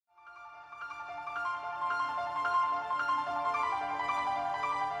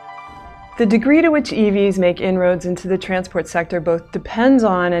The degree to which EVs make inroads into the transport sector both depends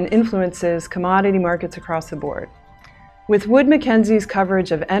on and influences commodity markets across the board. With Wood Mackenzie's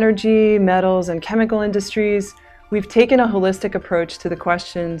coverage of energy, metals, and chemical industries, we've taken a holistic approach to the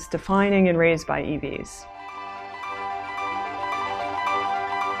questions defining and raised by EVs.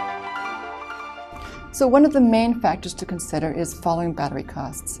 So one of the main factors to consider is falling battery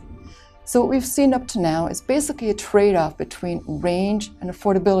costs. So what we've seen up to now is basically a trade-off between range and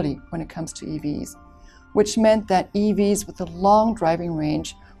affordability when it comes to EVs, which meant that EVs with a long driving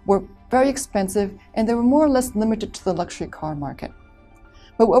range were very expensive and they were more or less limited to the luxury car market.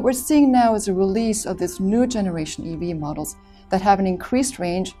 But what we're seeing now is a release of this new generation EV models that have an increased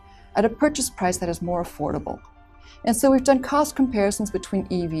range at a purchase price that is more affordable. And so we've done cost comparisons between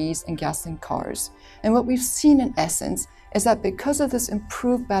EVs and gasoline cars. And what we've seen in essence is that because of this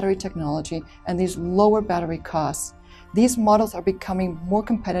improved battery technology and these lower battery costs, these models are becoming more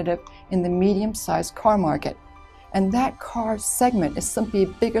competitive in the medium-sized car market. And that car segment is simply a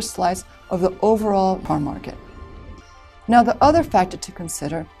bigger slice of the overall car market. Now, the other factor to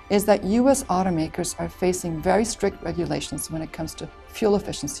consider is that US automakers are facing very strict regulations when it comes to fuel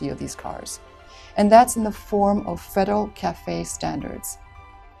efficiency of these cars. And that's in the form of federal CAFE standards.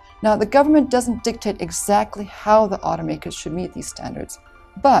 Now, the government doesn't dictate exactly how the automakers should meet these standards,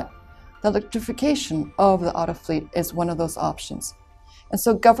 but the electrification of the auto fleet is one of those options. And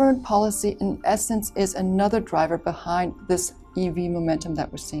so government policy, in essence, is another driver behind this EV momentum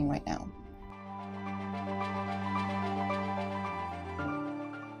that we're seeing right now.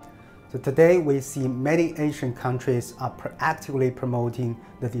 So today we see many Asian countries are actively promoting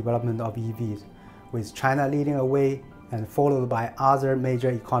the development of EVs, with China leading the way and followed by other major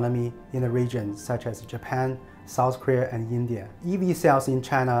economies in the region such as Japan, South Korea, and India. EV sales in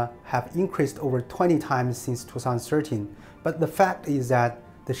China have increased over 20 times since 2013, but the fact is that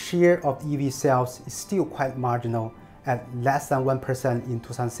the share of EV sales is still quite marginal at less than 1% in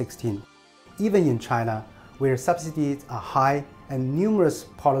 2016. Even in China, where subsidies are high and numerous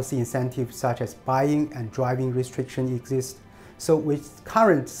policy incentives such as buying and driving restrictions exist, so with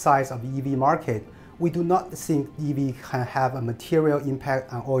current size of the EV market, we do not think EV can have a material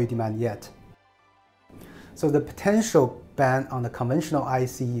impact on oil demand yet. So the potential ban on the conventional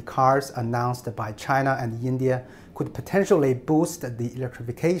ICE cars announced by China and India could potentially boost the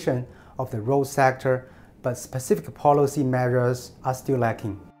electrification of the road sector, but specific policy measures are still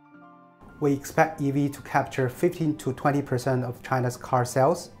lacking. We expect EV to capture 15 to 20% of China's car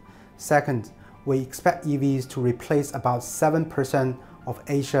sales. Second, we expect EVs to replace about 7% of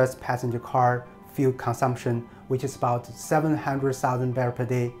Asia's passenger car fuel consumption, which is about 700,000 barrels per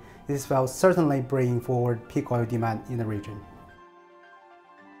day. This will certainly bring forward peak oil demand in the region.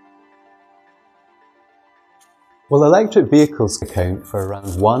 Well, electric vehicles account for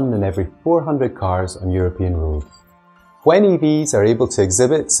around 1 in every 400 cars on European roads. When EVs are able to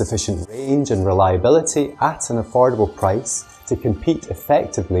exhibit sufficient range and reliability at an affordable price to compete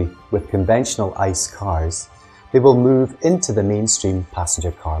effectively with conventional ICE cars, they will move into the mainstream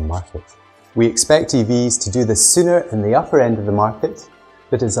passenger car market. We expect EVs to do this sooner in the upper end of the market,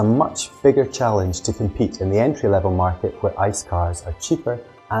 but it's a much bigger challenge to compete in the entry-level market where ICE cars are cheaper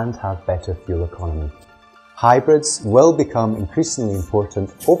and have better fuel economy. Hybrids will become increasingly important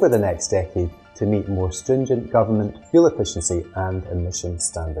over the next decade to meet more stringent government fuel efficiency and emission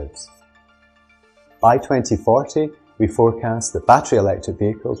standards. By 2040, we forecast that battery electric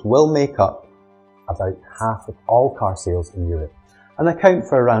vehicles will make up about half of all car sales in Europe and account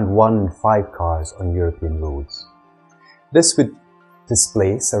for around 1 in 5 cars on European roads. This would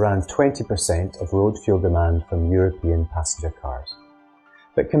displace around 20% of road fuel demand from European passenger cars.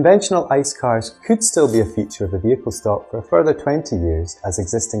 But conventional ICE cars could still be a feature of the vehicle stock for a further 20 years as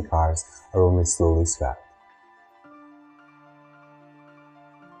existing cars are only slowly scrapped.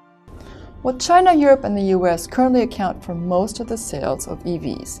 Well, China, Europe, and the US currently account for most of the sales of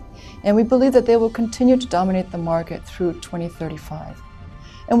EVs, and we believe that they will continue to dominate the market through 2035.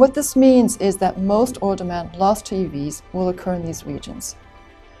 And what this means is that most oil demand lost to EVs will occur in these regions.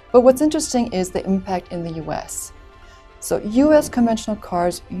 But what's interesting is the impact in the US. So US conventional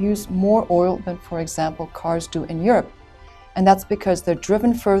cars use more oil than, for example, cars do in Europe, and that's because they're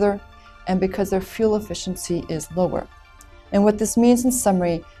driven further and because their fuel efficiency is lower. And what this means in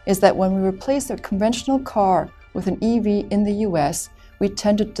summary is that when we replace a conventional car with an EV in the US, we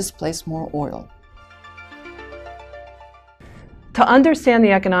tend to displace more oil. To understand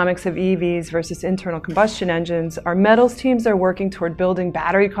the economics of EVs versus internal combustion engines, our metals teams are working toward building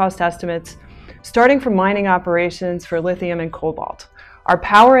battery cost estimates, starting from mining operations for lithium and cobalt. Our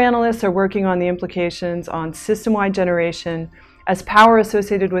power analysts are working on the implications on system-wide generation, as power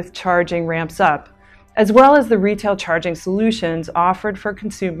associated with charging ramps up, as well as the retail charging solutions offered for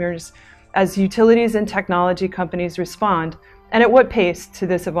consumers as utilities and technology companies respond, and at what pace, to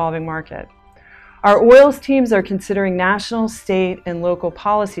this evolving market. Our oils teams are considering national, state, and local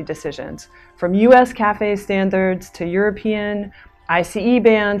policy decisions, from U.S. CAFE standards to European ICE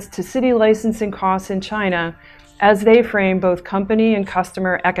bans to city licensing costs in China, as they frame both company and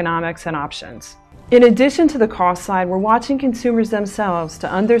customer economics and options. In addition to the cost side, we're watching consumers themselves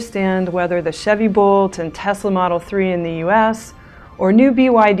to understand whether the Chevy Bolt and Tesla Model 3 in the US or new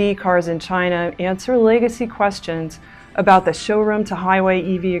BYD cars in China answer legacy questions about the showroom to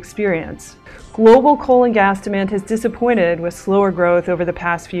highway EV experience. Global coal and gas demand has disappointed with slower growth over the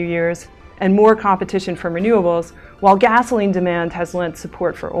past few years and more competition from renewables, while gasoline demand has lent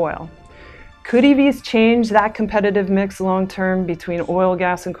support for oil. Could EVs change that competitive mix long-term between oil,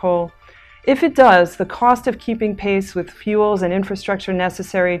 gas, and coal? If it does, the cost of keeping pace with fuels and infrastructure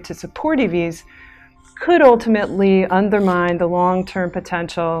necessary to support EVs could ultimately undermine the long-term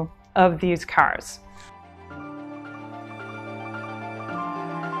potential of these cars.